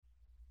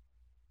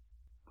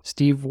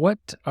Steve,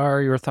 what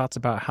are your thoughts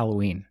about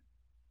Halloween?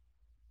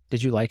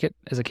 Did you like it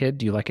as a kid?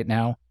 Do you like it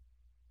now?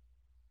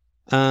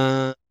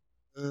 Uh,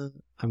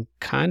 I'm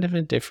kind of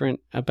indifferent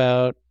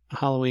about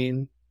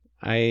Halloween.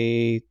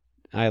 I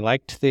I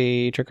liked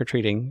the trick or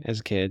treating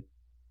as a kid,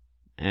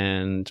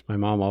 and my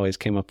mom always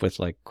came up with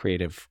like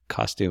creative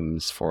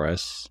costumes for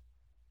us,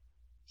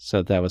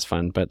 so that was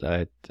fun. But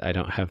I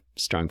don't have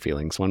strong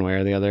feelings one way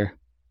or the other.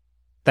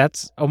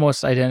 That's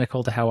almost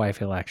identical to how I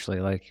feel, actually.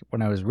 Like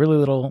when I was really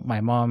little,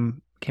 my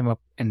mom came up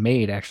and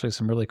made actually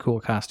some really cool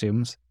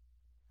costumes.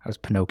 I was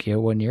Pinocchio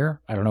one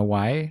year. I don't know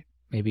why.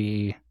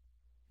 Maybe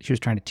she was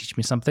trying to teach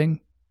me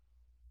something.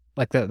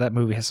 Like that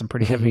movie has some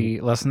pretty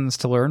heavy lessons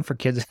to learn for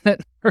kids in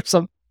it or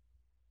some.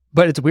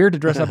 But it's weird to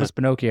dress up as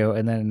Pinocchio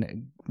and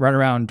then run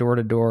around door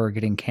to door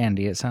getting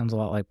candy. It sounds a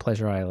lot like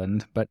Pleasure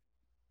Island, but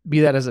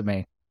be that as it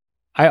may,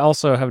 I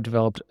also have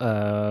developed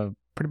a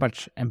pretty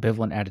much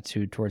ambivalent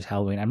attitude towards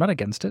Halloween. I'm not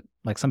against it.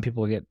 Like some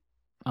people get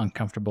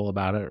uncomfortable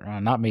about it.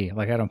 Not me.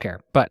 Like I don't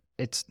care. But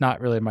it's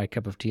not really my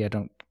cup of tea. I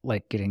don't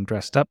like getting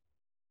dressed up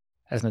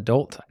as an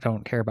adult. I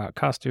don't care about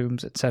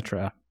costumes,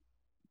 etc.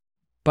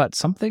 But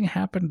something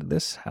happened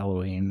this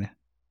Halloween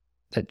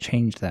that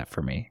changed that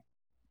for me.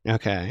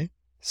 Okay.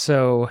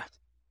 So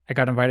I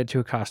got invited to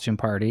a costume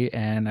party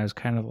and I was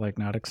kind of like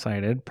not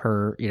excited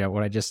per,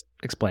 what I just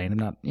explained. I'm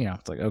not,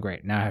 it's like, oh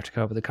great, now I have to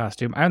come up with a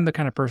costume. I'm the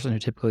kind of person who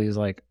typically is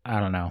like, I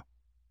don't know.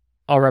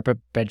 I'll wrap a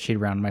bedsheet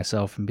around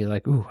myself and be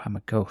like, ooh, I'm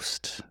a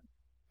ghost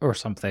or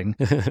something.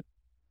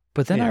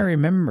 But then I Yeah.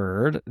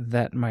 remembered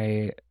that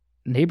my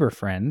neighbor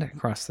friend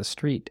across the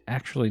street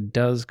actually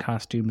does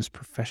costumes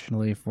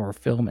professionally for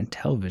film and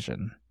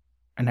television.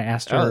 And I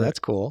asked Oh, her, that's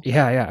cool.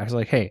 yeah. I was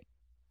like, hey,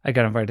 I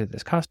got invited to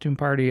this costume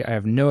party. I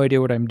have no idea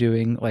what I'm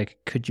doing. Like,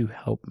 could you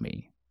help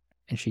me?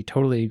 And she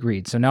totally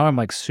agreed. So now I'm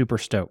like super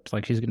stoked.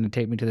 Like, she's going to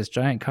take me to this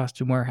giant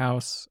costume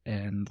warehouse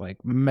and like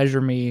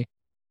measure me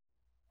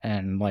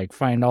and like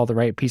find all the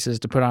right pieces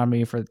to put on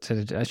me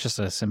it's just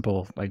a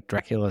simple like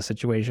Dracula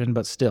situation,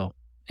 but still,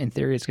 in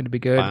theory, it's going to be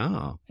good.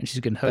 Wow, And she's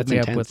going to hook that's me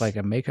up with intense. like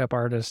a makeup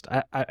artist.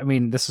 I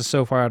mean, this is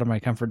so far out of my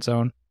comfort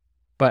zone.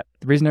 But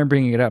the reason I'm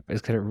bringing it up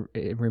is because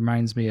it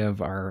reminds me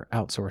of our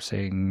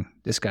outsourcing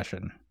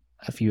discussion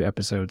a few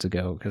episodes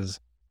ago. Because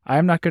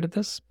I'm not good at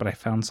this, but I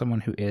found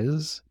someone who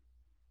is,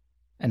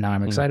 and now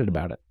I'm Mm. excited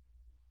about it.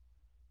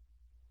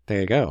 There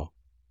you go.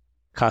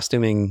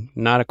 Costuming,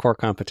 not a core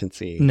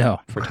competency No,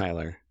 for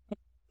Tyler.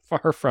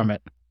 far from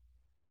it.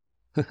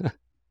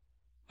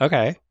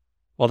 Okay.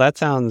 Well, that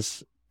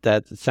sounds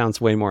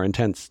way more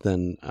intense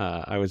than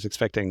I was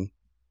expecting.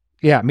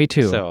 Yeah, me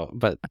too. So,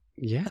 but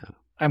yeah,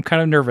 I'm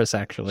kind of nervous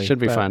actually, should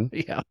be but fun.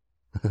 yeah,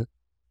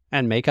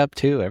 And makeup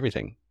too,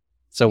 everything.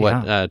 So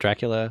what, yeah,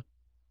 Dracula,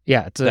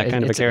 yeah. that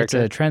kind of a It's a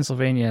character?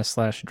 Transylvania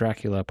 /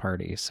 Dracula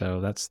party,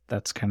 so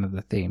that's kind of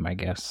the theme, I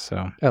guess.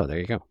 So, Oh, there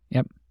you go.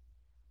 yep.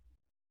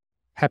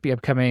 Happy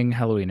upcoming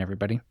Halloween,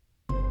 everybody.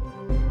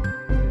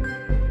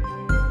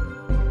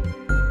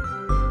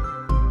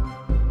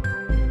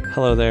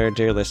 Hello there,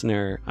 dear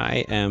listener. I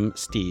am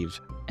Steve.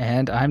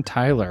 And I'm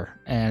Tyler,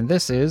 and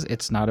this is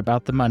It's Not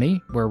About the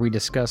Money, where we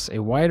discuss a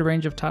wide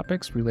range of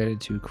topics related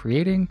to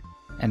creating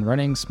and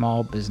running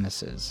small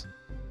businesses.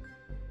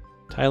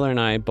 Tyler and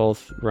I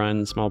both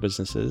run small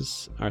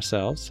businesses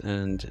ourselves,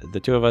 and the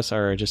two of us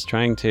are just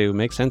trying to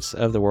make sense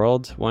of the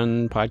world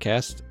one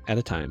podcast at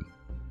a time.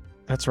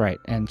 That's right,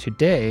 and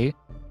today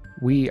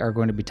we are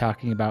going to be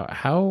talking about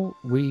how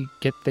we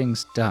get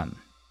things done.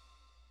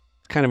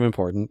 Kind of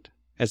important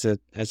as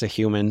a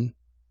human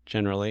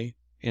generally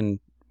in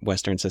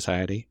Western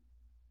society.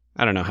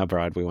 I don't know how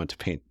broad we want to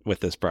paint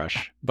with this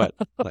brush, but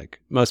like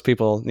most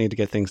people need to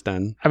get things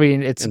done I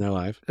mean, in their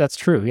life. that's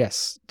true,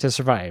 yes. To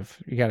survive,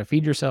 you got to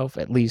feed yourself,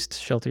 at least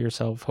shelter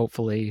yourself,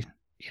 hopefully,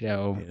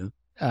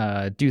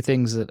 do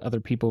things that other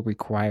people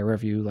require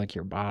of you, like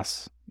your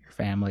boss, your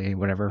family,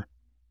 whatever.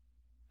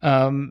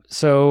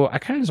 So I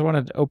kind of just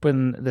wanted to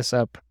open this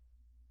up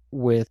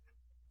with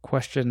a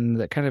question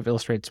that kind of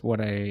illustrates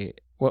what I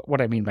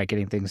mean by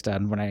getting things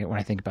done when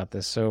I think about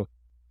this. So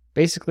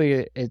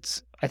basically,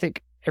 I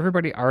think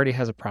everybody already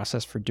has a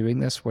process for doing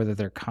this, whether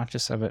they're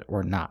conscious of it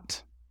or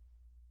not.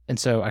 And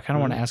so I kind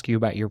of want to ask you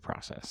about your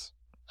process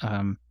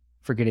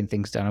for getting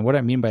things done. And what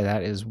I mean by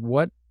that is,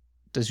 what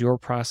does your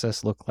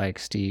process look like,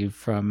 Steve,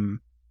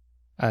 from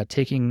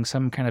taking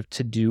some kind of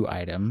to-do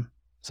item,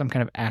 some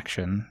kind of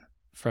action,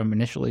 from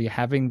initially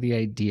having the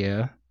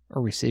idea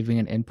or receiving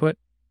an input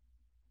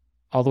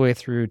all the way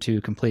through to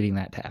completing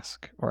that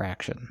task or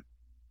action?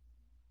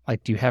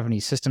 Like, do you have any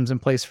systems in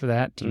place for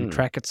that? Do you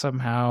track it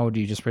somehow? Do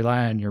you just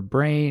rely on your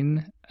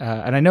brain?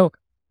 And I know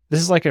this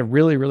is like a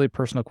really, really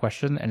personal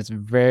question, and it's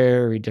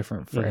very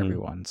different for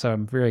everyone. So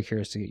I'm very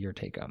curious to get your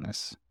take on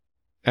this.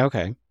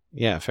 Okay.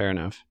 Yeah, fair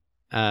enough.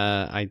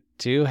 I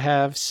do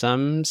have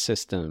some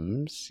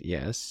systems,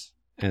 yes.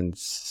 And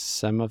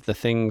some of the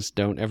things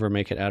don't ever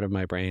make it out of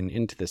my brain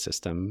into the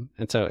system.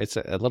 And so it's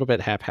a little bit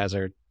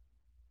haphazard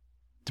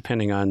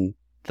depending on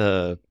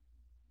the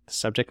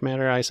subject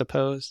matter, I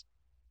suppose.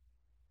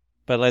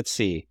 But let's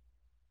see.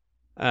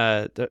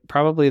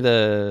 Probably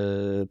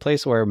the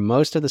place where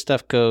most of the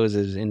stuff goes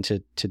is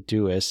into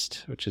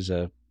Todoist, which is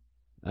an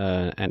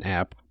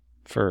app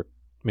for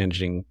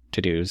managing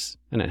to-dos,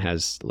 and it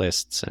has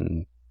lists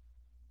and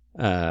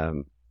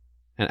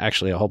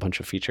actually a whole bunch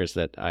of features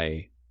that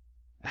I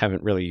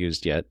haven't really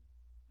used yet,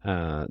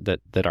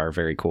 that are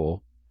very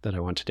cool, that I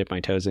want to dip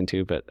my toes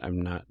into, but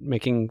I'm not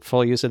making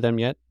full use of them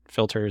yet.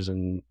 Filters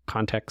and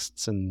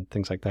contexts and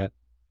things like that.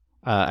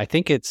 I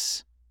think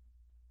it's,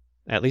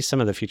 at least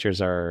some of the features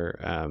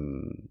are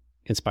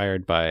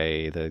inspired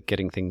by the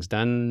getting things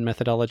done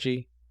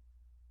methodology,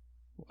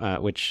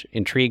 which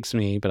intrigues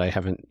me, but I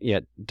haven't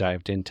yet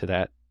dived into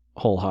that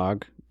whole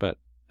hog. But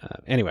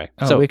anyway,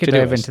 so we could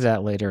dive into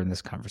that later in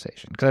this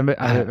conversation, because I'm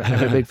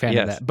a big fan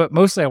yes. of that. But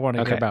mostly I want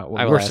to hear about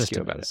what your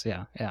system is.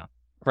 Yeah.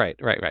 Right.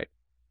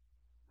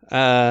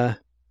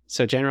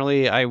 So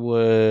generally I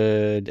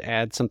would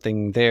add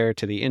something there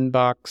to the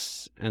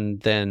inbox, and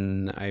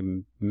then I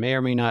may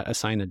or may not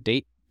assign a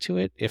date to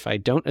it. If I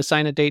don't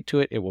assign a date to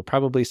it, it will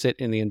probably sit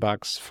in the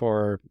inbox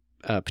for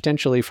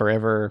potentially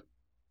forever,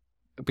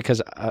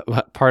 because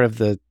part of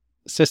the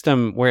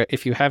system where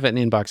if you have an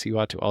inbox, you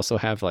ought to also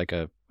have like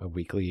a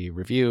weekly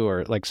review,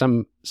 or like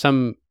some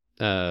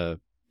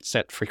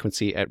set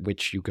frequency at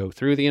which you go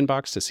through the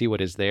inbox to see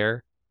what is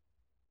there,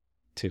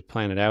 to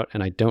plan it out.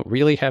 And I don't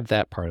really have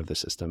that part of the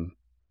system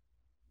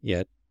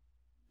yet.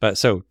 But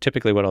so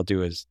typically what I'll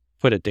do is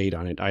put a date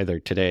on it, either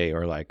today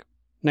or like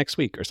next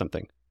week or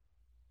something.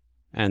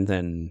 And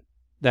then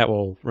that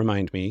will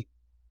remind me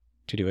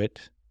to do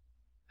it.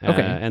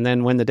 Okay. And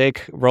then when the day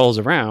rolls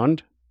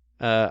around,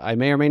 I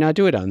may or may not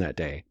do it on that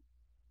day.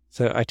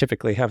 So I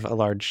typically have a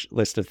large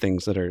list of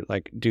things that are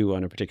like due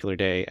on a particular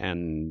day,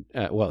 and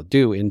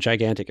due in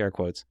gigantic air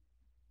quotes.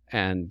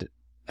 And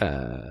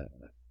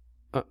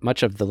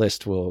much of the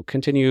list will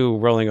continue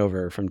rolling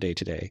over from day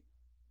to day,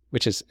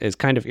 which is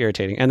kind of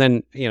irritating. And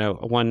then,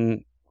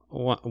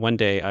 one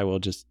day I will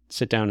just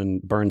sit down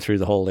and burn through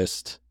the whole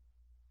list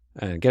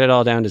and get it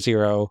all down to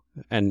 0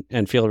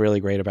 and feel really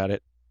great about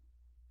it.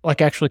 Like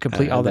actually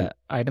complete all the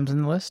items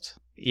in the list?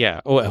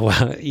 Yeah.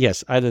 Well,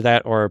 yes, either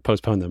that or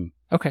postpone them.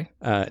 Okay.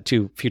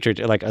 To future,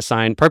 like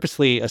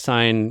purposely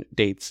assign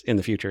dates in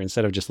the future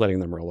instead of just letting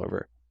them roll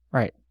over.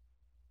 Right.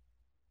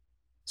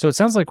 So it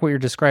sounds like what you're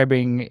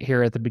describing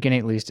here at the beginning,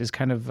 at least, is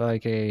kind of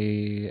like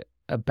a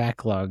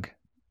backlog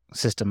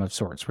system of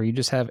sorts, where you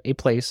just have a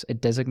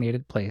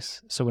designated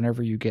place. So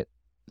whenever you get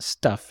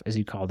stuff, as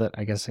you called it,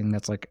 I guessing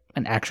that's like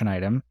an action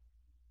item,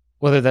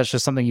 whether that's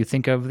just something you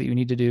think of that you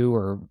need to do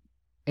or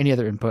any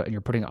other input, and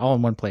you're putting it all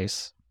in one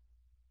place.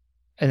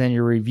 And then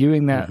you're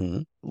reviewing that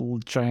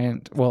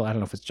giant, well, I don't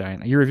know if it's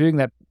giant. You're reviewing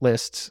that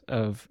list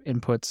of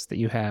inputs that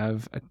you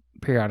have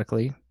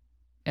periodically,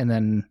 and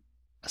then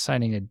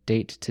assigning a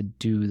date to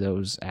do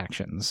those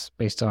actions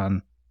based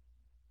on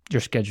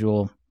your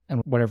schedule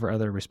and whatever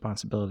other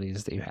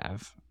responsibilities that you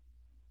have.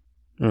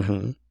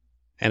 Mm-hmm.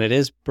 And it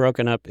is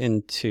broken up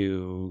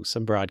into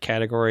some broad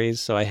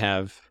categories. So I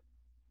have,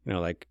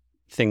 like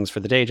things for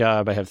the day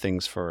job. I have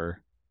things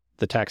for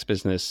the tax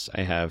business.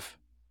 I have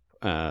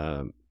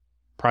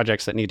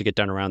projects that need to get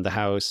done around the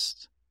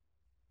house,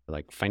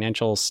 like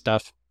financial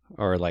stuff,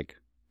 or like,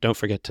 don't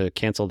forget to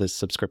cancel this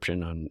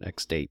subscription on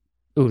X date.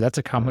 Ooh, that's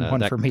a common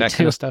one for me that too.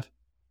 Kind of stuff.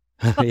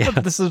 Yeah.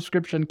 The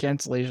subscription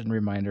cancellation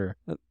reminder.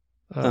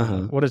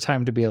 What a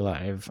time to be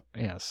alive.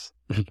 Yes.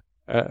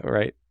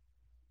 Right.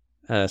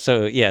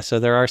 So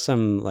there are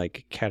some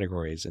like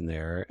categories in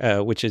there,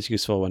 which is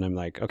useful when I'm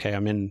like, okay,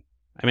 I'm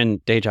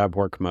in day job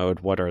work mode.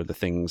 What are the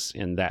things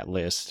in that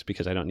list?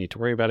 Because I don't need to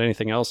worry about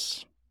anything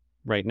else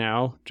right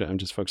now. I'm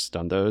just focused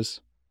on those,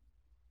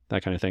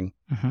 that kind of thing.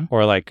 Mm-hmm.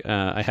 Or like,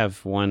 I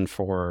have one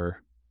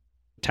for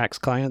tax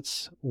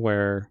clients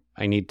where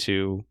I need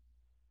to,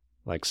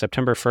 like,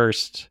 September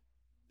 1st,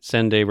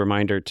 send a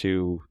reminder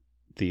to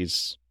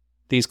these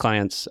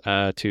clients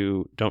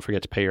to don't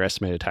forget to pay your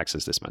estimated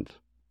taxes this month.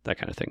 That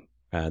kind of thing.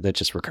 That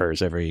just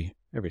recurs every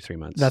 3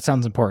 months. That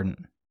sounds important.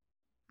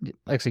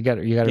 Actually,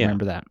 you got to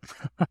remember that.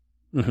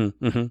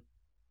 Mm-hmm, mm-hmm.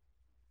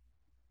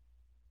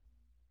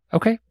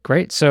 Okay,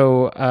 great.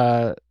 So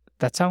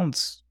that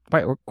sounds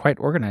quite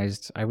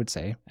organized, I would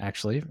say.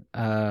 Actually,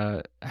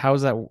 how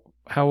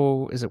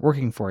is it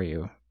working for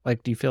you?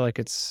 Like, do you feel like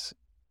it's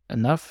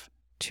enough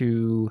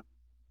to,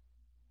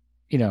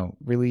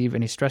 relieve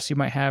any stress you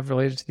might have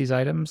related to these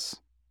items,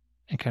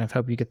 and kind of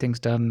help you get things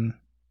done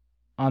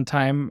on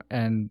time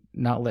and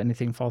not let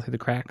anything fall through the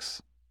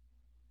cracks?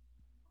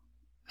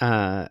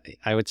 I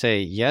would say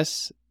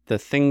yes. The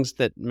things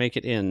that make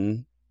it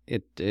in,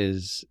 it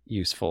is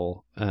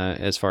useful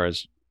as far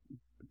as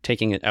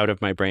taking it out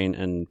of my brain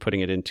and putting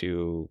it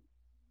into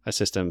a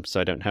system, so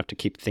I don't have to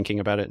keep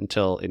thinking about it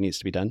until it needs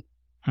to be done.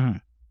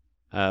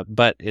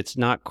 But it's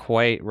not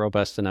quite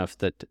robust enough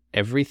that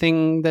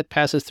everything that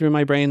passes through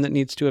my brain that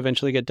needs to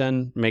eventually get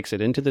done makes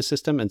it into the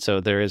system. And so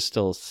there is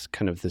still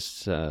kind of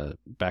this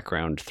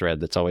background thread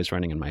that's always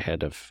running in my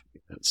head of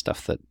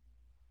stuff that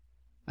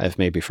I've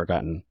maybe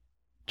forgotten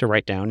to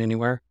write down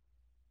anywhere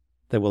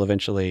that will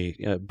eventually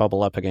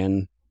bubble up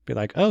again be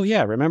like, oh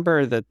yeah,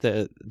 remember that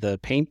the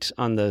paint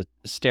on the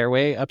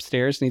stairway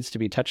upstairs needs to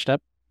be touched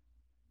up.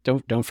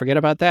 Don't forget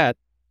about that.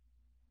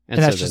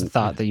 And that's just a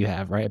thought that you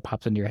have, right? It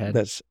pops into your head.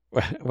 That's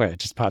where it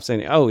just pops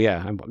in. Oh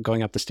yeah, I'm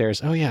going up the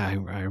stairs. Oh yeah,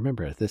 I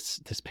remember this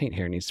paint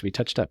here needs to be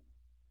touched up.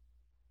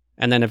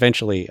 And then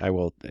eventually I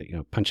will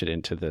punch it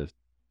into the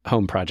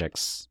home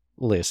projects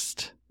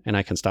list, and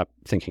I can stop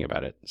thinking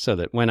about it, so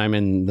that when I'm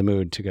in the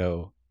mood to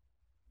go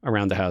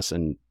around the house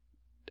and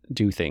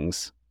do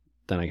things,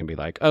 then I can be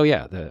like, oh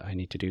yeah, I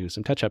need to do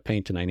some touch-up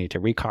paint, and I need to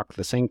recaulk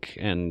the sink,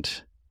 and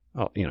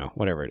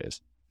whatever it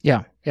is.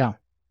 Yeah.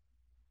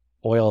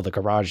 Oil the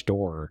garage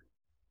door.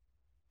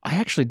 I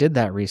actually did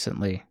that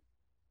recently.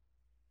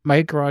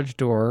 My garage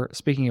door,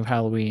 speaking of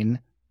Halloween,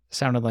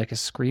 sounded like a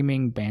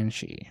screaming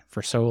banshee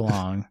for so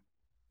long.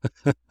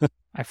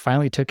 I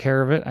finally took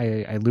care of it.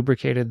 I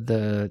lubricated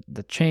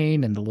the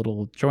chain and the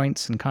little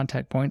joints and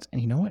contact points, and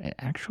you know what? It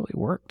actually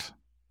worked.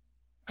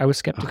 I was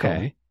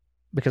skeptical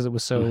because it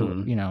was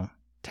so,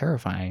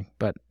 terrifying.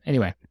 But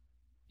anyway,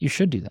 you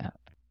should do that.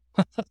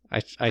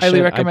 I highly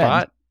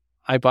recommend.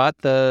 I bought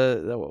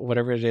the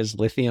whatever it is,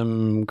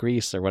 lithium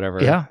grease or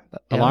whatever. Yeah.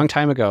 A long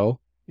time ago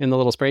in the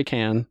little spray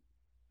can,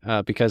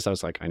 because I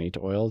was like, I need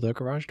to oil the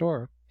garage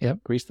door.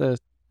 Yep. Grease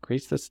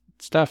the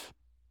stuff.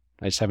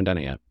 I just haven't done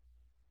it yet.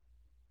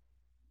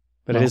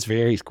 But it is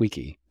very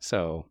squeaky.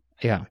 So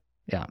yeah.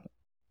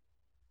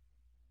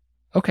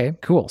 Okay,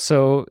 cool.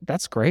 So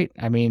that's great.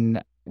 I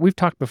mean, we've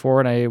talked before,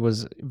 and I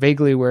was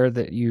vaguely aware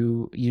that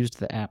you used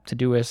the app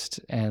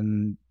Todoist,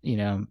 and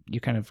you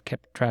kind of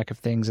kept track of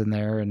things in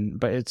there.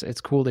 But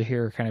it's cool to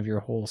hear kind of your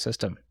whole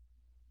system.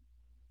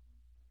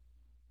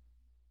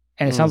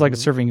 And it sounds like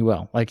it's serving you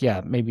well. Like,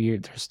 yeah, maybe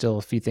there's still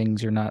a few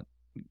things you're not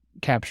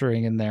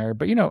capturing in there,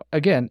 but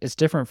again, it's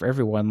different for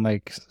everyone.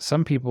 Like,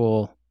 some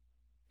people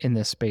in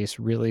this space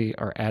really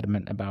are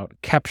adamant about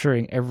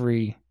capturing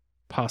every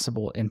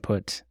possible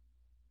input,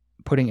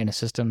 putting in a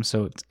system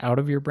so it's out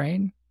of your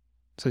brain,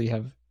 so you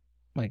have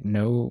like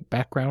no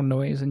background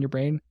noise in your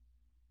brain.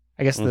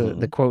 I guess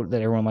the quote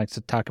that everyone likes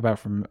to talk about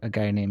from a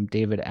guy named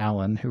David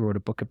Allen, who wrote a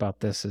book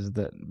about this, is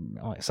that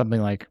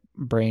something like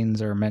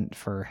brains are meant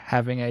for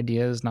having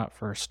ideas, not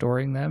for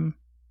storing them.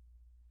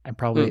 And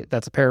probably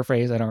that's a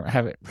paraphrase. I don't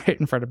have it right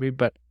in front of me,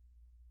 but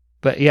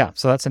yeah,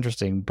 so that's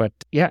interesting. But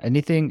yeah,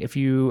 anything, have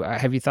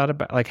you thought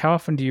about, like, how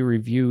often do you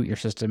review your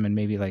system and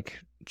maybe like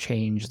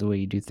change the way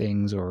you do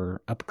things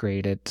or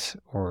upgrade it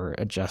or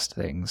adjust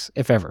things,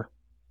 if ever?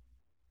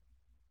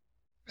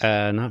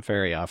 Not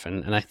very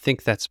often. And I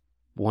think that's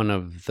one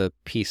of the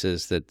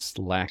pieces that's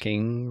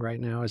lacking right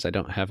now, is I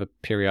don't have a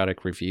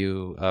periodic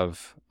review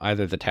of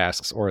either the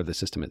tasks or the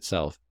system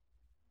itself.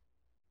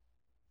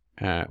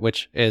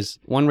 Which is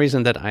one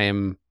reason that I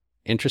am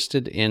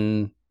interested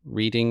in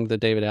reading the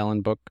David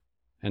Allen book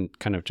and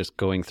kind of just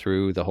going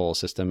through the whole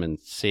system and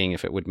seeing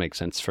if it would make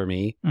sense for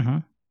me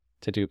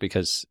to do,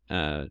 because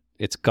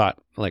it's got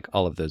like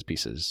all of those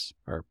pieces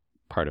are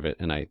part of it,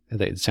 and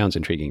it sounds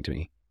intriguing to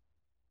me.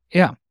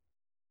 Yeah.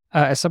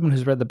 As someone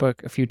who's read the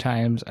book a few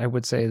times, I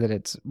would say that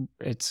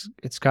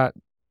it's got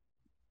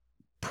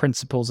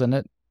principles in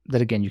it that,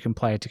 again, you can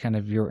apply it to kind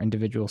of your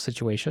individual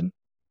situation.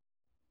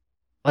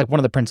 Like, one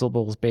of the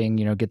principles being,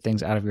 get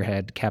things out of your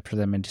head, capture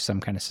them into some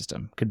kind of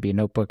system. Could be a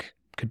notebook,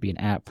 could be an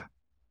app.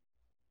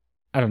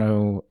 I don't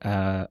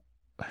know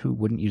who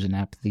wouldn't use an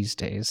app these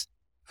days,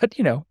 but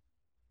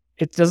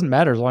it doesn't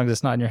matter as long as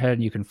it's not in your head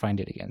and you can find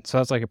it again. So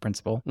that's like a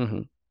principle.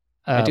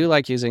 I do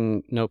like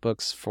using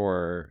notebooks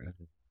for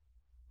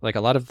like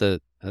a lot of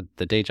the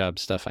day job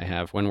stuff I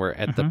have. When we're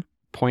at the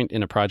point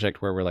in a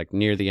project where we're like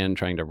near the end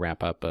trying to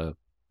wrap up a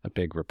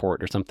big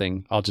report or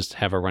something, I'll just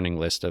have a running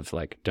list of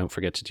like, don't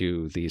forget to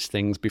do these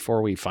things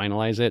before we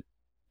finalize it.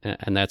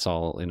 And that's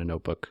all in a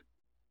notebook.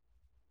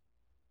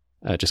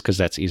 Just because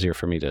that's easier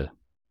for me to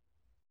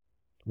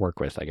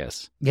work with, I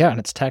guess. Yeah, and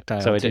it's tactile.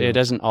 So it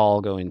doesn't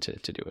all go into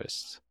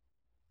Todoists.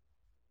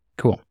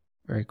 Cool.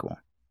 Very cool.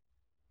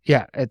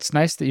 Yeah, it's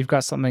nice that you've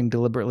got something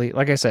deliberately.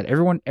 Like I said,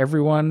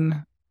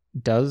 everyone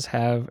does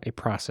have a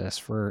process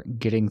for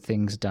getting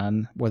things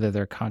done, whether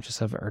they're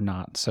conscious of it or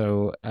not.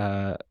 So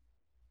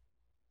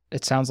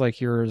it sounds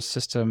like your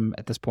system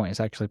at this point is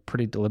actually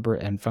pretty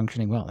deliberate and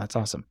functioning well. That's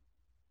awesome.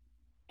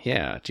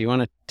 Yeah. Do you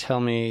want to tell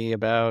me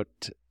about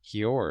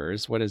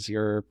yours? What is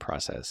your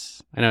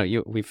process? I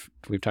know we've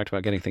talked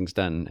about getting things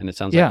done, and it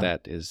sounds like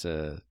that is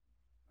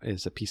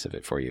a piece of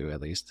it for you,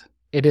 at least.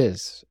 It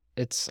is.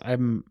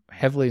 I'm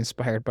heavily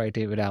inspired by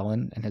David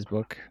Allen and his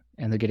book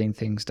and the Getting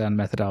Things Done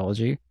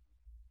methodology.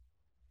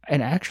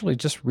 And actually,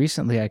 just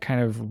recently, I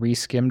kind of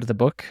re-skimmed the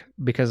book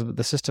because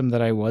the system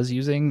that I was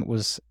using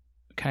was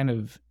kind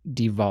of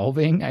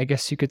devolving, I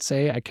guess you could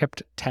say. I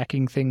kept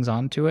tacking things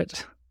onto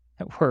it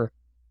that were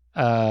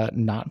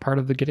not part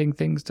of the Getting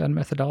Things Done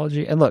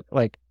methodology. And look,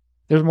 like,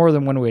 there's more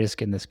than one way to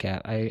skin this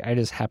cat. I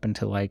just happen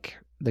to like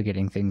the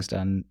Getting Things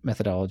Done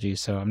methodology,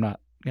 so I'm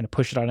not going to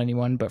push it on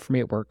anyone, but for me,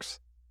 it works.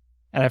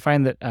 And I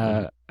find that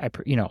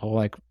I'll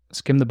like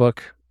skim the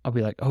book, I'll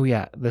be like, oh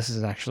yeah, this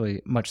is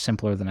actually much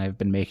simpler than I've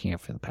been making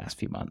it for the past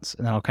few months.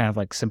 And then I'll kind of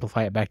like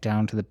simplify it back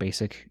down to the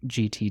basic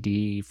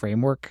GTD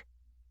framework.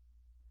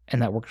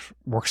 And that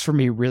works for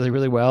me really,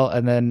 really well.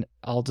 And then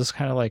I'll just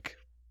kind of like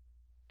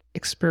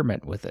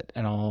experiment with it.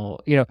 And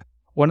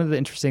one of the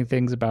interesting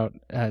things about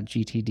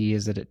GTD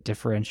is that it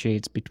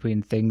differentiates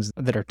between things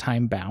that are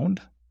time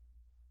bound.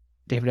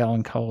 David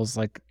Allen calls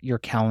like your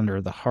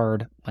calendar the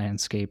hard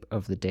landscape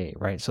of the day,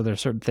 right? So there are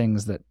certain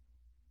things that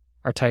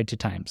are tied to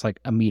times, like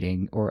a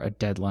meeting or a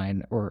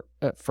deadline or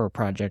for a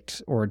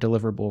project or a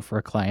deliverable for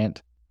a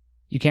client.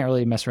 You can't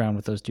really mess around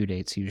with those due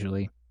dates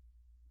usually.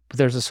 But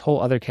there's this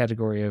whole other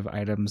category of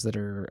items that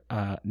are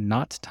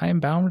not time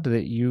bound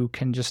that you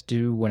can just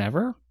do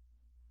whenever.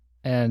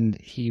 And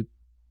he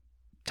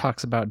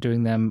talks about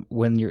doing them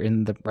when you're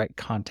in the right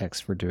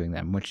context for doing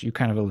them, which you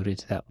kind of alluded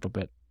to that a little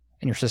bit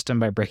in your system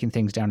by breaking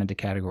things down into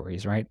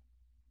categories, right?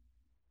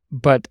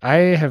 But I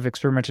have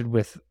experimented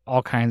with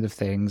all kinds of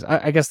things.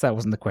 I guess that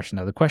wasn't the question,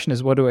 though. The question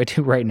is, what do I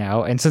do right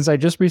now? And since I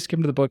just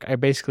reskimmed the book, I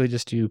basically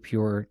just do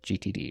pure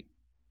GTD.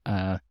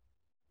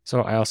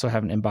 So I also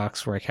have an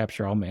inbox where I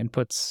capture all my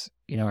inputs.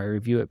 I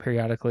review it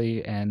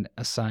periodically and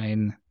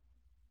assign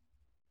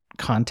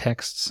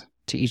contexts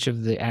to each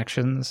of the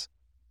actions.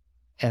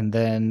 And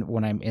then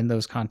when I'm in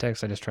those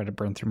contexts, I just try to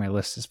burn through my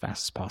list as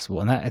fast as possible.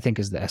 And that, I think,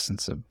 is the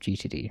essence of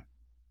GTD.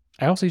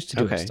 I also use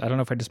Todoist. Okay. I don't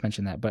know if I just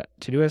mentioned that, but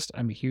Todoist,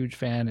 I'm a huge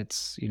fan.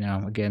 It's,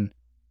 again,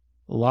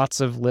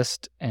 lots of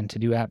list and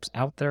to-do apps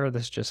out there.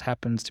 This just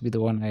happens to be the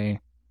one I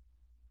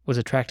was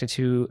attracted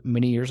to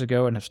many years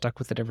ago and have stuck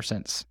with it ever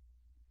since.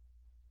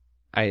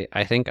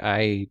 I think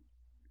I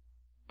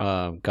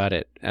got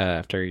it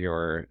after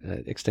your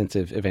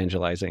extensive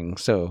evangelizing,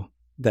 so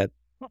that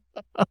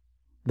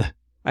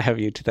I have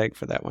you to thank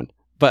for that one.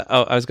 But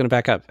I was going to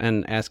back up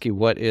and ask you,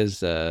 what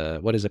is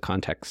a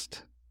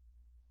context?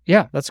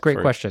 Yeah, that's a great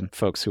question.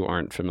 Folks who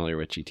aren't familiar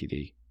with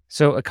GTD.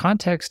 So a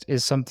context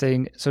is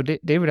something, so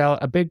David Allen,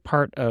 a big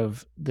part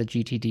of the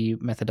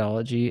GTD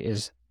methodology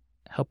is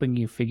helping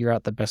you figure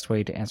out the best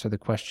way to answer the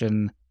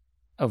question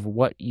of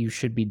what you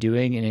should be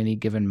doing in any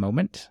given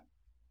moment.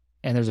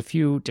 And there's a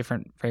few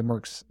different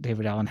frameworks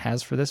David Allen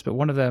has for this, but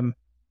one of them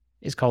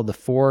is called the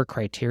 4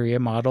 criteria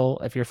model.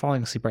 If you're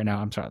falling asleep right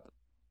now, I'm sorry.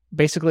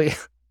 Basically,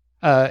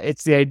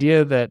 it's the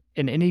idea that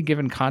in any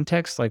given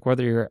context, like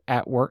whether you're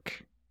at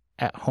work,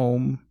 at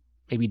home,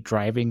 maybe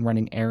driving,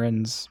 running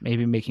errands,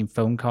 maybe making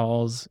phone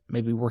calls,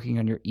 maybe working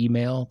on your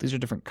email. These are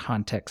different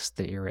contexts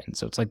that you're in.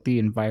 So it's like the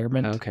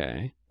environment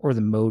or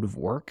the mode of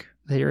work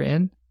that you're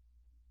in.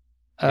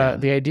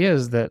 The idea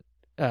is that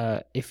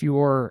if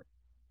you're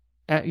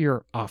at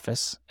your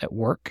office at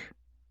work,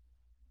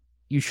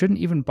 you shouldn't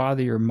even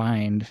bother your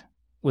mind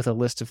with a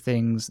list of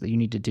things that you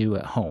need to do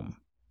at home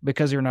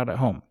because you're not at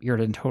home. You're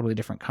in a totally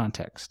different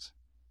context.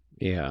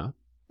 Yeah.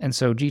 And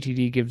so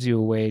GTD gives you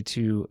a way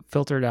to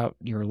filter out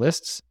your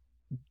lists.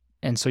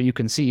 And so you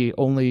can see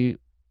only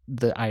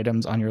the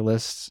items on your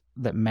lists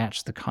that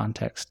match the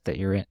context that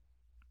you're in.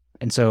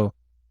 And so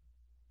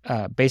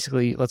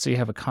basically, let's say you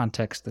have a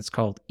context that's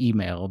called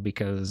email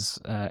because,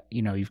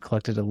 you've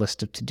collected a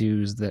list of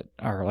to-dos that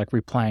are like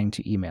replying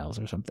to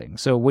emails or something.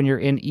 So when you're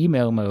in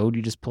email mode,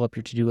 you just pull up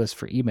your to-do list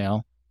for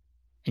email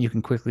and you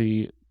can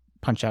quickly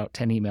punch out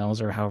 10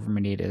 emails or however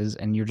many it is.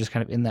 And you're just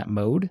kind of in that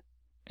mode.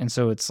 And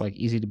so it's like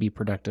easy to be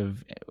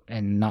productive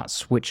and not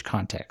switch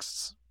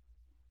contexts.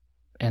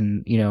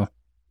 And,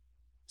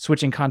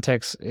 switching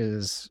context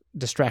is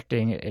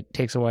distracting. It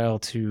takes a while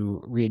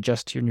to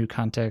readjust to your new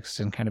context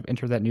and kind of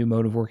enter that new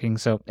mode of working.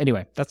 So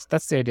anyway, that's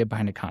the idea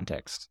behind a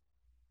context.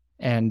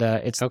 And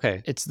it's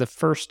the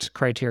first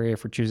criteria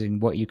for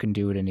choosing what you can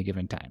do at any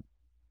given time.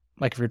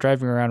 Like if you're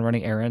driving around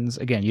running errands,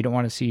 again, you don't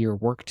want to see your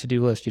work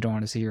to-do list. You don't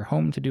want to see your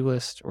home to-do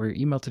list or your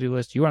email to-do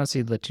list. You want to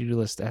see the to-do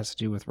list that has to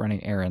do with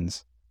running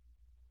errands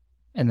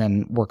and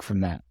then work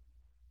from that.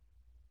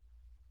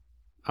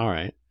 All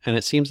right. And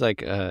it seems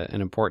like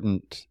an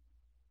important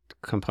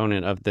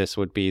component of this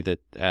would be that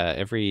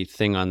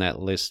everything on that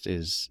list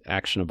is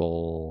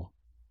actionable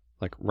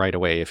like right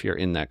away if you're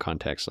in that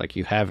context. Like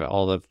you have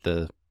all of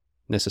the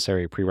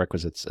necessary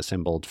prerequisites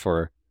assembled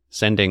for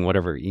sending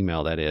whatever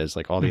email that is.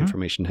 Like all the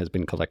information has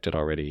been collected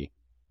already.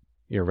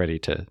 You're ready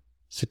to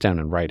sit down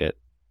and write it.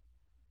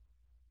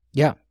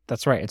 Yeah,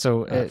 that's right.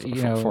 So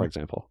for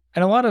example,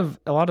 and a lot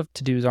of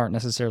to-dos aren't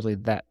necessarily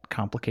that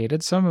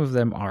complicated. Some of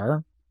them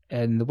are.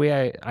 And the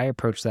way I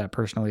approach that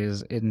personally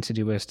is in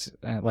Todoist,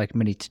 like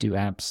many to-do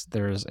apps,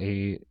 there's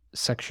a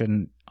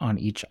section on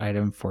each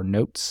item for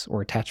notes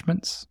or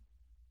attachments.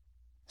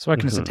 So I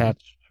can just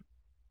attach,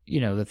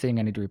 the thing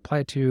I need to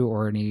reply to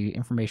or any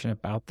information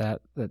about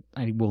that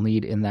I will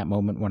need in that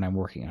moment when I'm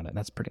working on it.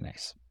 That's pretty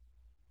nice.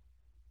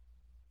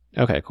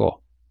 Okay,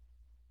 cool.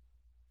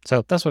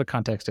 So that's what a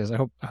context is. I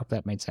hope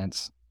that made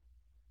sense.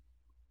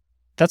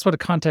 That's what a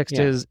context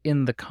is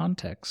in the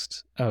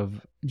context of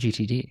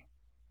GTD.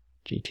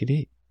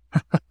 GTD.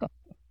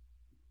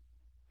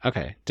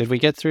 Okay. Did we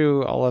get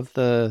through all of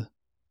the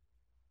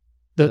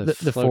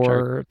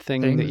 4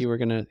 thing that you were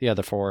gonna? Yeah,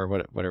 the 4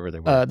 whatever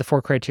they were. The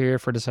 4 criteria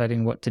for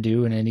deciding what to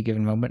do in any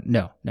given moment.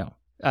 No.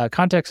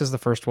 Context is the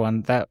first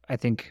one. That I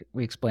think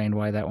we explained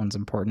why that one's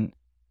important.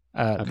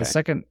 Okay. The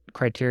second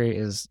criteria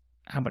is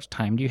how much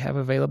time do you have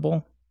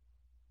available,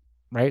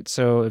 right?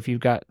 So if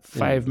you've got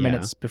 5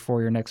 minutes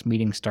before your next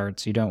meeting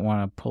starts, you don't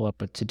want to pull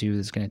up a to-do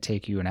that's going to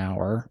take you an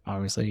hour.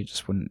 Obviously, you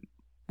just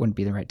wouldn't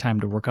be the right time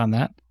to work on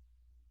that.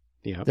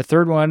 Yeah. The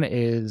third one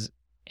is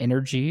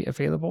energy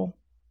available.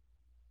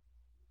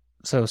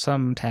 So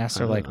some tasks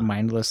are like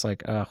mindless,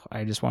 like,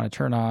 I just want to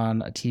turn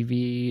on a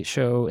TV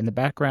show in the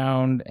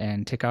background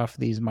and tick off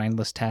these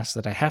mindless tasks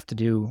that I have to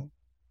do,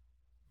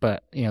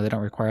 but, they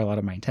don't require a lot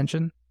of my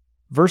attention,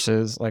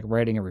 versus like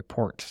writing a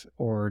report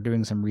or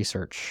doing some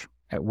research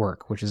at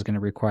work, which is going to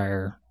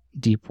require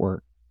deep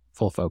work,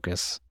 full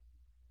focus.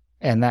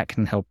 And that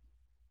can help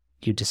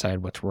you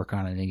decide what to work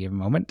on at any given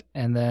moment.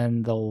 And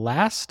then the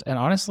last, and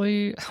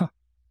honestly,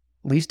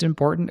 least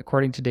important,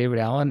 according to David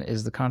Allen,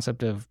 is the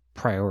concept of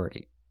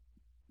priority.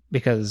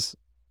 Because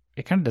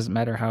it kind of doesn't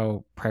matter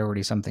how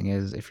priority something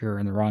is if you're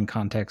in the wrong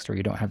context or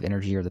you don't have the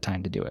energy or the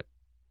time to do it.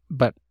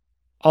 But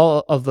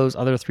all of those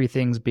other three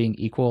things being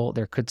equal,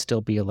 there could still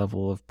be a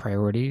level of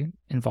priority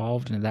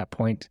involved. And at that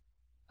point,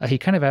 he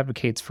kind of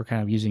advocates for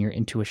kind of using your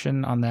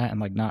intuition on that and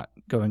like not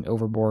going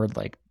overboard,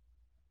 like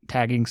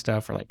tagging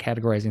stuff or like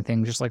categorizing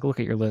things. Just like look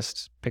at your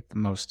list, pick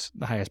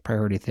the highest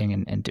priority thing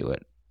and do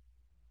it.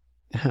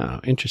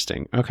 Oh,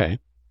 interesting. Okay.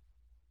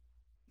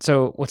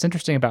 So what's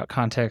interesting about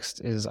context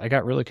is I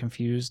got really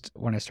confused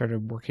when I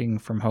started working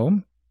from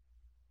home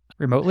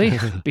remotely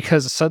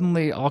because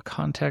suddenly all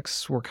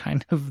contexts were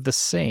kind of the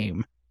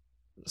same.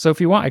 So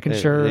if you want, I can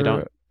share. They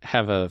don't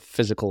have a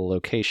physical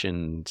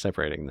location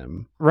separating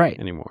them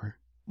anymore.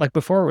 Like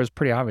before it was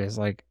pretty obvious.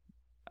 Like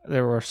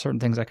there were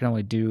certain things I could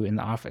only do in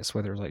the office,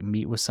 whether it was like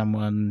meet with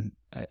someone.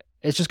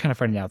 It's just kind of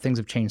funny now. Things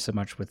have changed so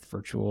much with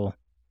virtual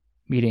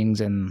meetings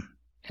and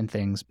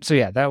things. So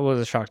yeah, that was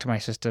a shock to my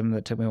system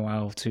that took me a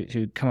while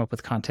to come up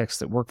with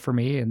context that worked for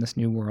me in this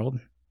new world.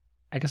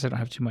 I guess I don't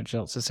have too much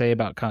else to say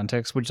about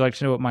context. Would you like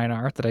to know what mine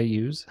are that I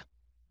use?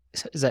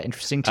 Is that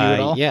interesting to you at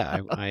all?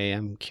 Yeah, I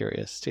am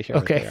curious to hear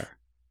what they are.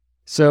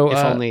 So, if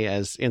only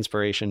as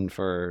inspiration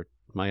for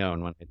my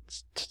own when I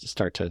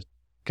start to,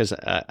 because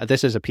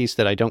this is a piece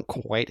that I don't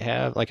quite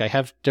have. Like I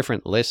have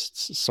different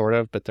lists, sort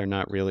of, but they're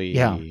not really,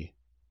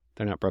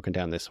 they're not broken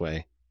down this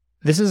way.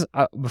 This is,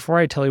 before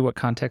I tell you what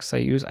context I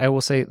use, I will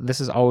say this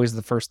is always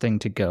the first thing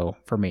to go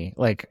for me.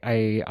 Like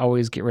I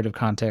always get rid of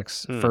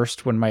context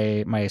first when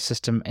my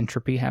system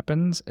entropy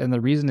happens. And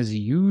the reason is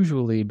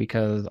usually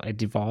because I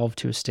devolve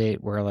to a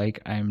state where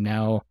like I'm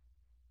now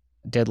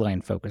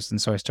deadline focused.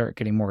 And so I start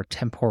getting more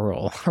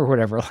temporal or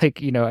whatever.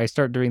 Like, I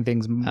start doing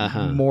things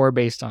more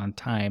based on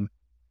time.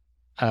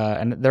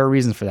 And there are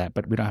reasons for that,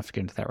 but we don't have to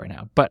get into that right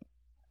now. But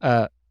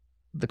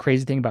the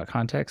crazy thing about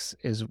context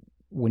is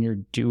when you're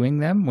doing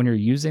them, when you're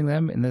using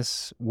them in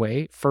this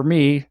way, for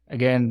me,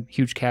 again,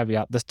 huge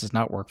caveat, this does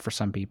not work for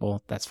some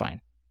people. That's fine.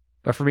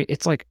 But for me,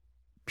 it's like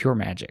pure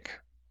magic.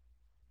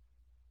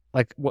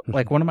 Like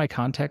one of my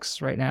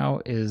contexts right now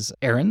is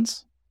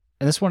errands.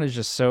 And this one is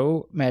just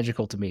so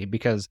magical to me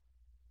because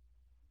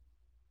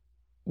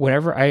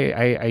whenever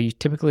I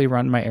typically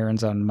run my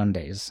errands on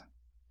Mondays,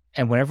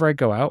 and whenever I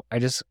go out, I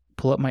just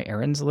pull up my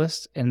errands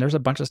list and there's a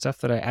bunch of stuff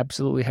that I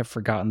absolutely have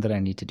forgotten that I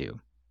need to do.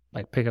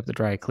 Like pick up the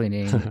dry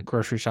cleaning,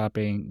 grocery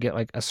shopping, get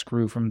like a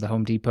screw from the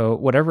Home Depot,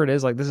 whatever it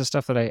is. Like this is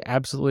stuff that I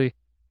absolutely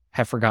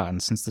have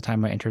forgotten since the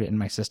time I entered it in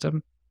my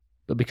system.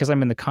 But because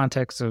I'm in the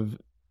context of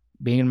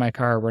being in my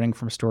car, running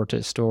from store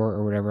to store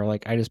or whatever,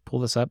 like I just pull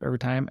this up every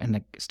time and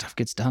like stuff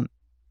gets done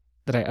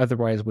that I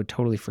otherwise would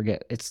totally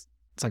forget. It's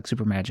like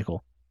super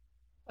magical.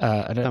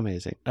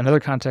 Amazing. Another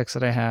context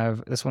that I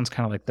have, this one's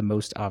kind of like the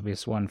most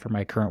obvious one for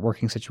my current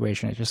working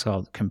situation. It's just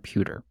called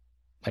computer.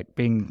 Like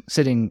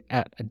sitting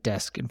at a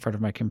desk in front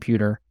of my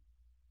computer.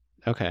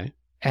 Okay.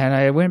 And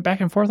I went back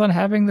and forth on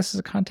having this as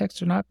a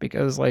context or not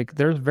because like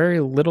there's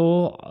very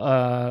little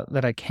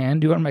that I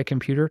can do on my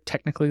computer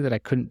technically that I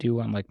couldn't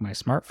do on like my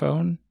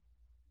smartphone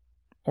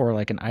or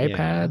like an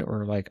iPad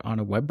or like on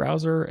a web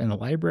browser in the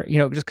library,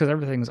 just because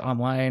everything's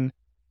online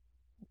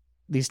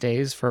these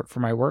days for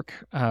my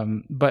work.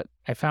 But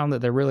I found that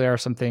there really are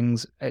some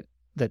things that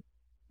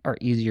are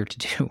easier to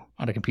do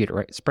on a computer,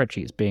 right?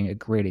 Spreadsheets being a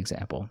great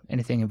example.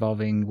 Anything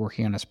involving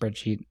working on a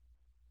spreadsheet.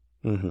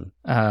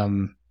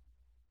 Mm-hmm.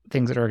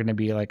 Things that are going to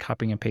be like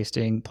copying and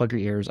pasting, plug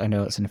your ears. I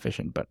know it's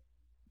inefficient, but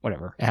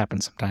whatever. It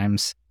happens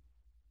sometimes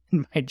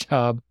in my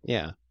job.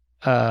 Yeah.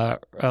 A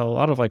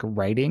lot of like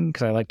writing,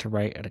 because I like to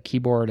write at a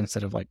keyboard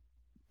instead of like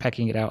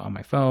pecking it out on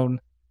my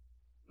phone.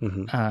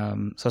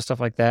 Mm-hmm. So stuff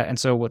like that. And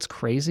so what's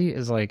crazy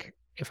is like,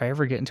 if I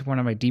ever get into one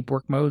of my deep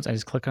work modes, I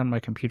just click on my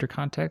computer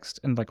context.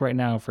 And like right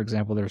now, for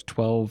example, there's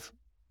 12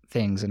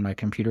 things in my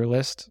computer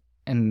list.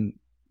 And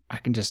I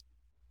can just,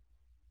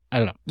 I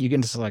don't know, you get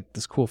into like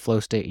this cool flow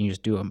state and you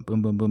just do them.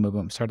 Boom, boom, boom, boom,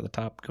 boom. Start at the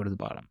top, go to the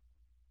bottom.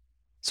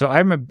 So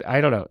I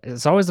don't know.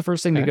 It's always the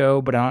first thing to go.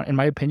 But in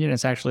my opinion,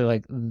 it's actually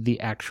like the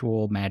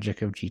actual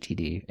magic of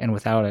GTD. And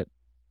without it,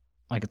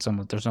 like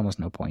there's almost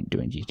no point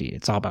doing GTD.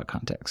 It's all about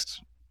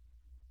context.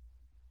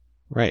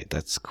 Right.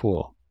 That's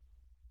cool.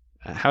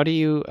 how do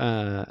you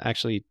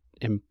actually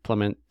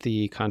implement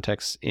the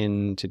context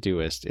in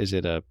Todoist? Is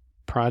it a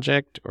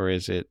project or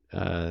is it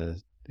a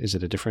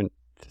different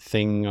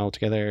thing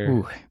altogether?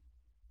 Ooh.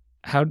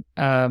 How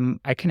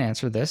I can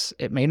answer this.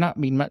 It may not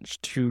mean much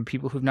to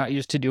people who've not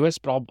used Todoist,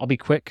 but I'll be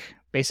quick.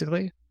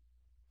 Basically,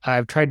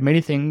 I've tried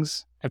many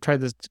things. I've tried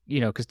this,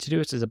 because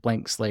Todoist is a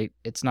blank slate.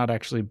 It's not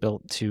actually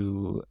built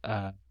to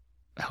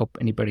help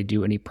anybody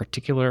do any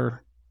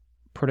particular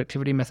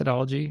productivity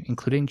methodology,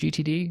 including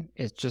GTD.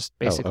 It's just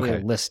basically a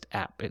list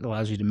app. It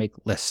allows you to make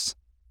lists,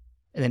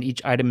 and then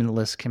each item in the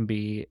list can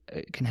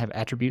have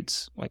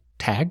attributes like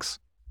tags.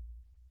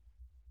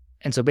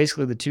 And so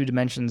basically the two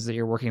dimensions that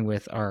you're working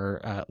with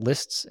are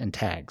lists and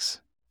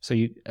tags. So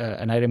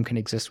an item can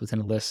exist within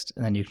a list,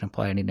 and then you can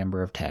apply any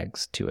number of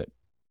tags to it.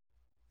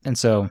 And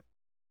so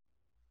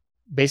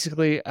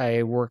basically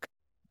I work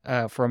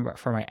for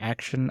my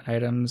action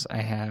items.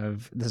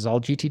 This is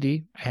all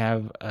GTD. I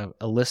have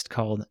a list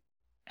called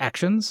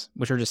actions,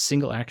 which are just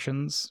single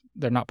actions.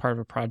 They're not part of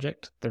a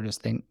project. They're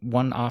just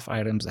one-off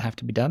items that have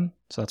to be done.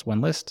 So that's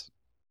one list.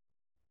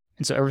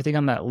 And so everything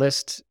on that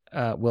list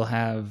will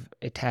have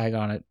a tag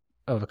on it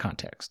of a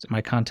context. My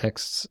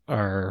contexts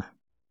are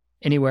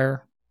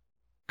anywhere,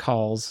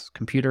 calls,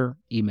 computer,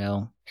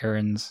 email,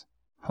 errands,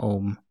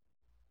 home,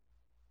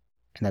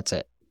 and that's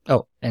it.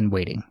 Oh, and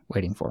waiting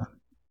for.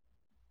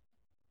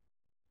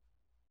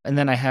 And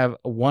then I have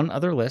one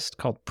other list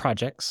called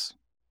projects,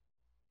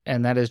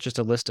 and that is just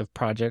a list of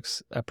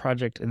projects. A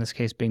project in this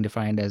case being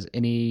defined as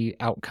any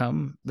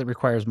outcome that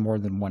requires more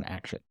than one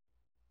action.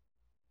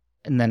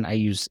 And then I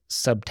use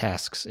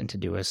subtasks in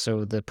Todoist.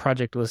 So the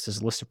project list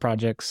is a list of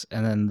projects,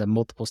 and then the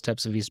multiple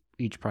steps of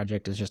each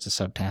project is just a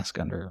subtask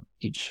under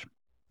each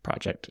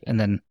project. And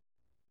then,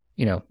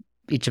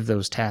 each of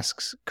those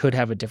tasks could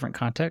have a different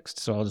context.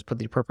 So I'll just put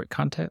the appropriate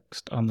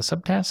context on the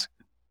subtask.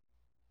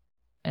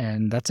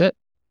 And that's it.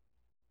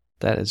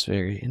 That is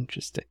very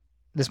interesting.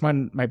 This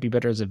one might be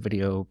better as a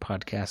video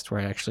podcast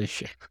where I actually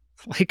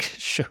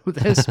show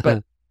this,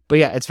 but But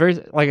yeah, it's very,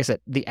 like I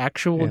said, the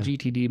actual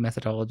GTD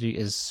methodology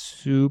is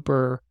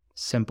super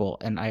simple,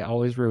 and I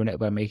always ruin it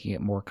by making it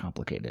more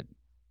complicated.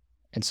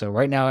 And so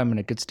right now I'm in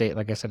a good state.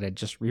 Like I said, I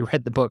just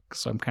reread the book,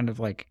 so I'm kind of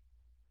like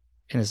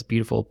in this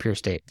beautiful, pure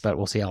state, but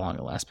we'll see how long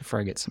it lasts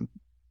before I get some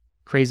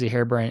crazy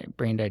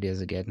harebrained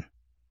ideas again.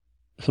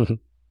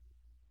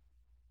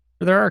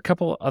 There are a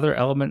couple other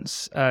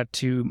elements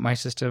to my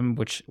system,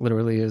 which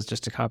literally is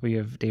just a copy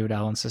of David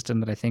Allen's system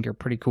that I think are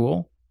pretty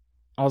cool.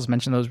 I'll just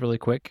mention those really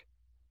quick.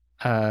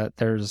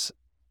 They're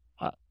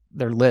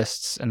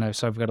lists, and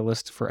so I've got a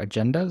list for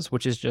agendas,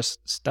 which is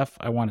just stuff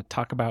I want to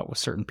talk about with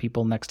certain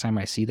people next time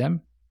I see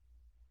them.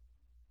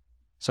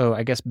 So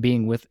I guess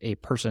being with a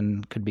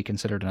person could be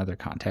considered another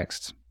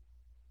context.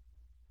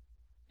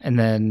 And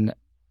then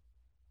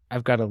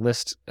I've got a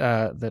list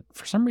that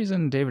for some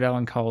reason David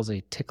Allen calls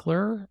a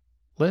tickler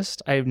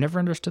list. I've never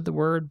understood the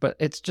word, but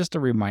it's just a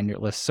reminder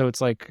list. So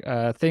it's like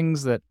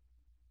things that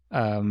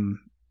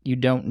you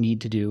don't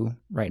need to do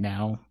right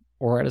now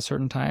or at a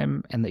certain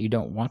time, and that you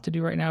don't want to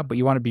do right now, but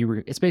you want to be,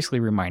 it's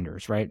basically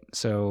reminders, right?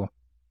 So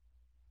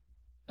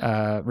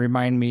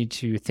remind me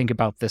to think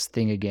about this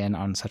thing again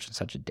on such and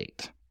such a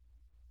date.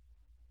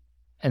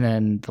 And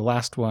then the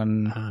last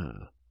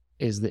one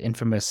is the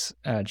infamous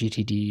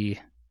GTD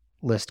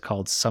list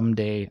called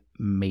Someday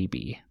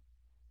Maybe.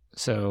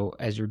 So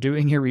as you're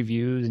doing your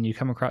reviews and you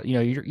come across,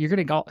 you're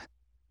getting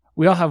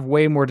we all have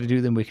way more to do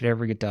than we could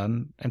ever get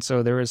done. And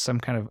so there is some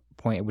kind of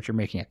point at which you're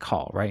making a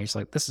call, right? It's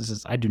like,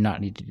 I do not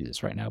need to do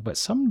this right now, but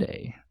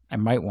someday I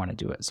might want to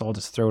do it. So I'll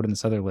just throw it in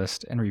this other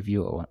list and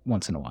review it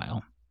once in a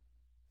while.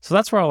 So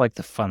that's where all like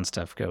the fun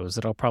stuff goes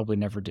that I'll probably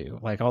never do.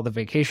 Like all the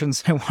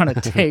vacations I want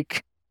to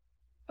take,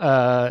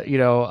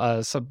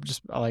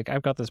 just like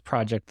I've got this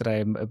project that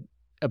I'm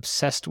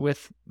obsessed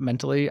with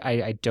mentally.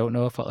 I don't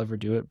know if I'll ever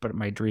do it, but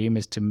my dream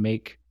is to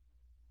make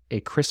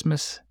a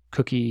Christmas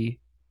cookie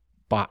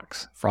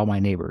box for all my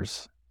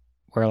neighbors,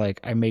 where like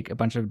I make a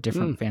bunch of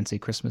different fancy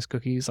Christmas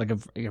cookies, like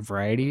a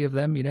variety of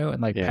them,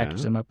 and like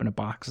package them up in a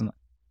box. And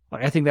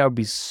like I think that would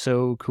be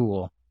so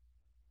cool,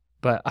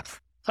 but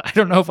I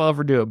don't know if I'll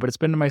ever do it. But it's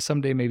been in my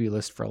someday maybe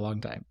list for a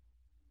long time.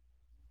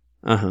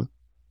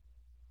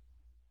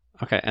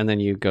 Okay, and then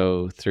you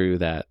go through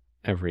that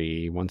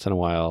every once in a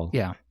while.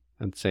 Yeah.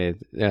 And say,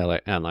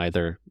 and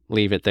either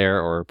leave it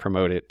there or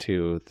promote it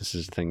to this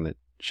is the thing that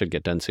should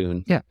get done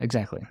soon. Yeah,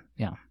 exactly.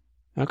 Yeah.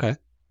 Okay.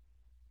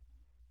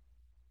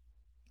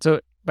 So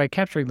by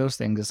capturing those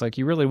things, it's like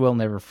you really will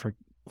never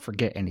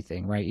forget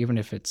anything, right? Even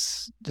if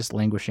it's just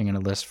languishing in a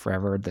list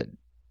forever that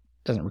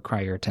doesn't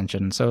require your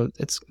attention. So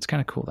it's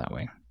kind of cool that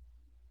way.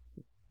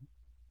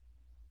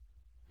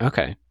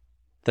 Okay.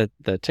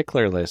 The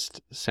tickler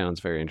list sounds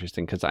very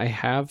interesting because I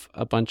have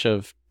a bunch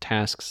of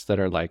tasks that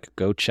are like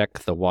go check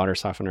the water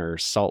softener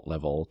salt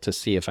level to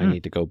see if I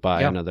need to go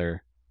buy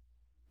another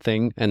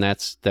thing, and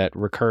that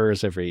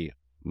recurs every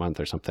month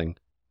or something.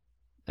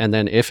 And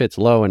then if it's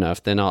low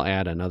enough, then I'll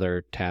add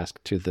another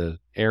task to the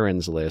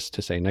errands list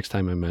to say next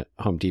time I'm at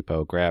Home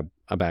Depot, grab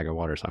a bag of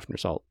water softener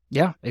salt.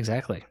 Yeah,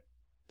 exactly.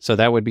 So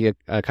that would be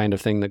a kind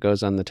of thing that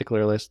goes on the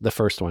tickler list. The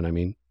first one, I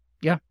mean.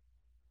 Yeah.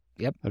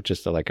 Yep. Of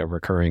just like a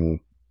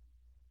recurring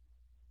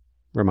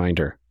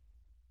reminder.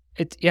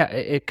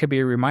 It could be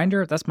a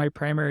reminder. That's my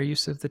primary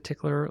use of the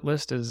tickler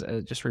list, is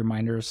just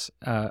reminders.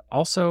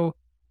 Also,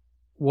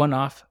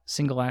 one-off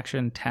single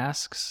action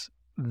tasks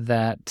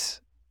that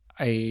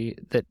I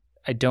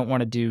don't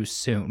want to do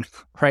soon,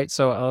 right?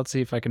 So let's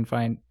see if I can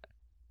find.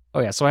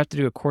 Oh yeah, so I have to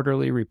do a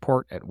quarterly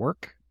report at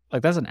work.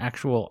 Like that's an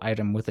actual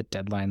item with a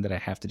deadline that I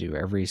have to do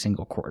every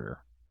single quarter.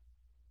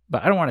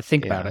 But I don't want to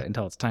think about it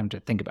until it's time to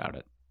think about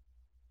it.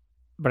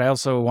 But I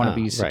also want to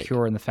be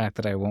secure in the fact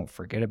that I won't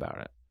forget about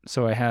it.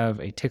 So I have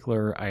a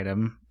tickler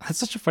item. That's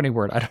such a funny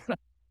word. I don't know.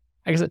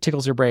 I guess it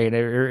tickles your brain. It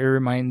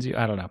reminds you.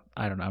 I don't know.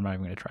 I'm not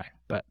even going to try.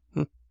 But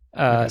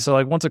so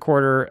like once a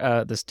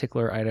quarter, this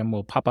tickler item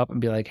will pop up and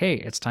be like, "Hey,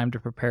 it's time to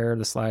prepare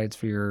the slides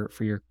for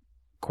your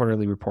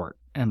quarterly report."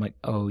 And I'm like,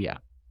 "Oh yeah,"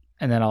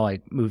 and then I'll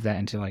like move that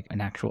into like an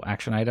actual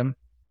action item.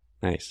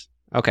 Nice.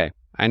 Okay,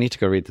 I need to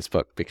go read this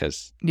book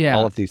because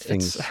all of these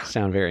things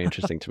sound very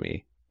interesting to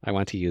me. I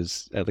want to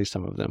use at least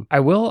some of them. I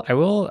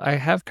will. I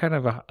have kind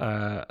of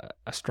a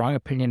strong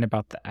opinion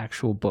about the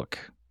actual book,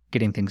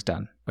 Getting Things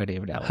Done by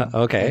David Allen.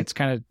 Okay. It's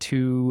kind of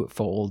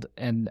twofold.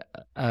 And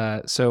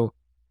so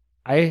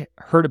I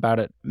heard about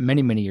it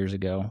many, many years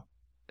ago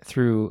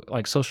through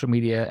like social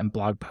media and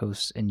blog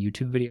posts and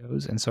YouTube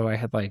videos. And so I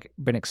had like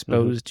been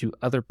exposed to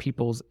other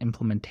people's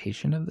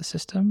implementation of the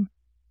system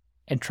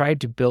and tried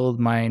to build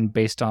mine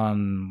based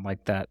on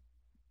like that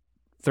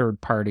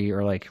third party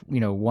or like,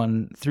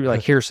 one through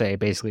like hearsay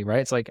basically, right?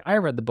 It's like I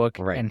read the book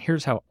and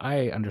here's how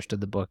I understood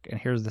the book and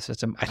here's the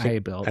system I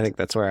built. I think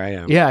that's where I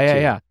am.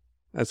 Yeah.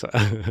 That's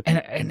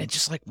and it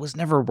just like was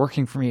never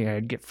working for me.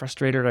 I'd get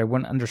frustrated. I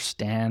wouldn't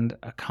understand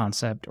a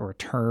concept or a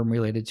term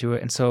related to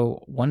it. And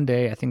so one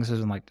day, I think this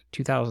was in like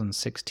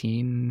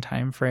 2016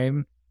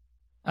 timeframe,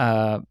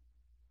 I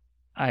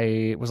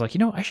was like,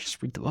 I should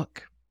just read the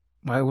book.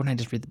 Why wouldn't I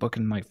just read the book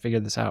and like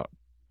figure this out?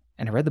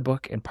 And I read the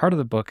book, and part of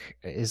the book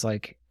is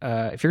like,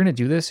 if you're going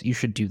to do this, you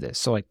should do this.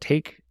 So like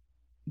take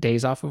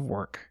days off of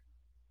work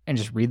and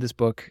just read this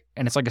book.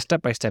 And it's like a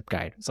step-by-step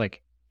guide. It's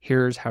like,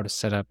 here's how to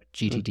set up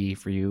GTD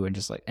for you. And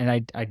just like, and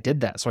I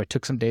did that. So I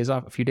took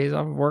a few days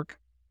off of work.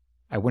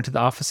 I went to the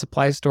office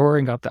supply store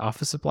and got the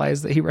office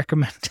supplies that he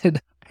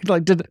recommended.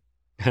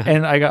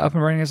 And I got up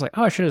and running. I was like,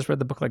 oh, I should have just read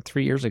the book like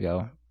 3 years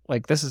ago.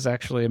 Like, this is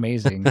actually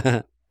amazing.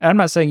 And I'm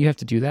not saying you have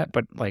to do that,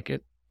 but like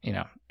it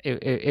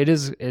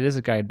is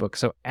a guidebook.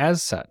 So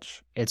as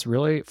such, it's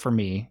really, for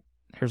me,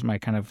 here's my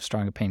kind of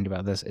strong opinion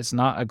about this. It's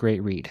not a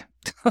great read.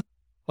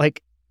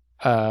 Like,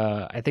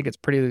 I think it's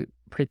pretty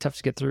tough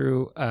to get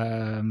through.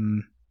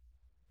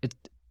 It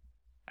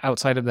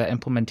outside of the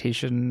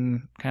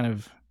implementation kind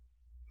of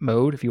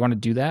mode, if you want to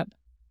do that,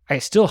 I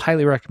still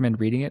highly recommend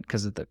reading it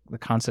because the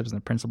concepts and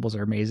the principles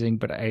are amazing,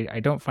 but I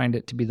don't find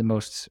it to be the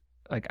most,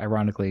 like,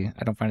 ironically,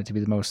 I don't find it to be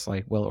the most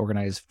like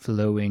well-organized,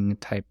 flowing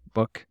type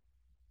book.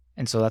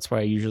 And so that's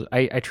why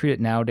I treat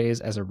it nowadays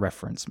as a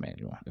reference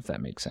manual, if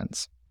that makes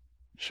sense.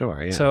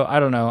 Sure, yeah. So I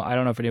don't know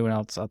if anyone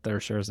else out there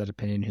shares that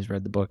opinion who's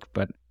read the book,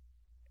 but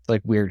it's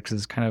like weird because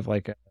it's kind of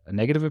like a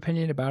negative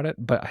opinion about it,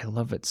 but I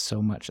love it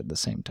so much at the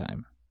same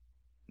time.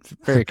 It's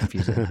very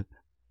confusing.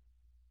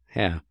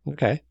 Yeah,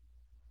 okay.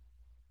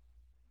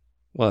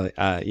 Well,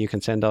 you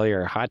can send all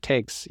your hot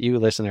takes, you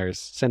listeners,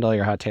 send all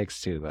your hot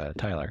takes to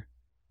Tyler.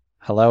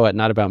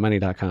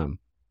 hello@notaboutmoney.com.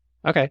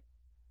 Okay,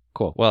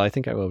 cool. Well, I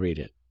think I will read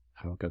it.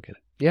 I will go get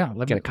it. Yeah,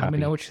 let me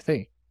know what you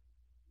think.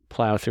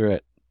 Plow through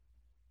it.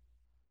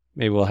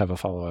 Maybe we'll have a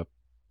follow-up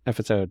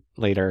episode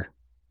later.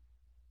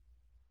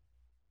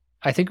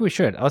 I think we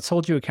should. Let's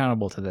hold you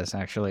accountable to this,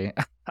 actually.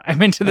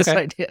 I'm into this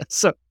idea.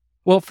 So,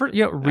 well,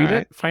 read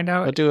it, find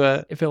out if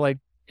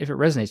it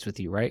resonates with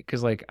you, right?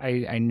 Because like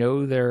I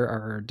know there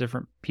are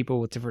different people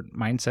with different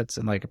mindsets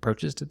and like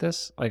approaches to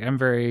this. Like I'm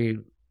very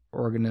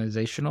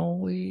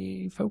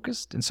organizationally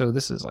focused, and so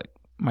this is like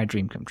my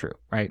dream come true,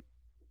 right?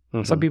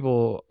 Mm-hmm. Some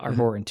people are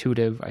more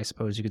intuitive, I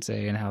suppose you could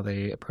say, in how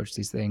they approach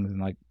these things, and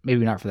like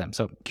maybe not for them.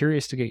 So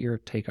curious to get your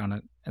take on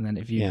it, and then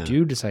if you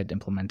do decide to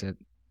implement it,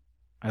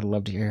 I'd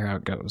love to hear how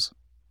it goes.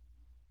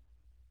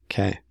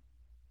 Okay.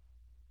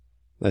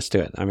 Let's do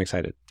it. I'm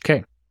excited.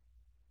 Okay.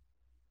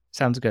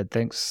 Sounds good.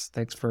 Thanks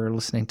for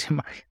listening to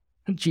my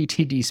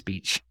GTD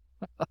speech.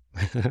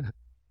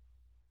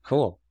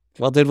 Cool.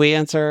 Well, did we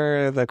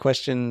answer the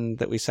question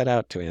that we set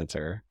out to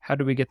answer? How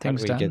do we get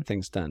things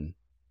done?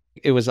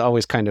 It was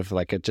always kind of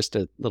like just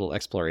a little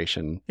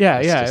exploration. Yeah.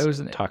 It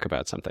was talk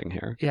about something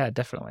here. Yeah,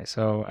 definitely.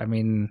 So, I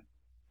mean,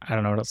 I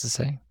don't know what else to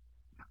say.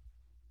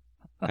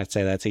 I'd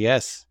say that's a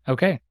yes.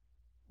 Okay.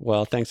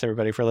 Well, thanks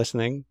everybody for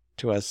listening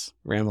to us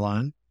ramble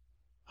on.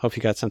 Hope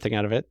you got something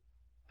out of it.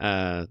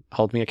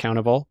 Hold me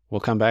accountable.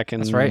 We'll come back in,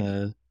 that's right.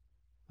 I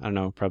don't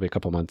know, probably a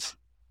couple months.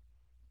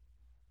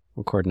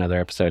 Record another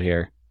episode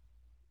here.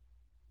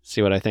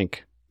 See what I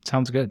think.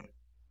 Sounds good.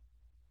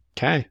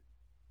 Okay.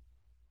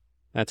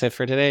 That's it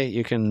for today.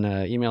 You can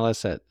email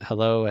us at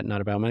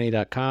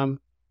hello@notaboutmoney.com.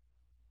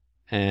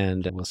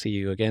 And we'll see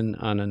you again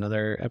on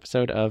another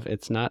episode of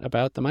It's Not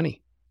About the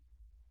Money.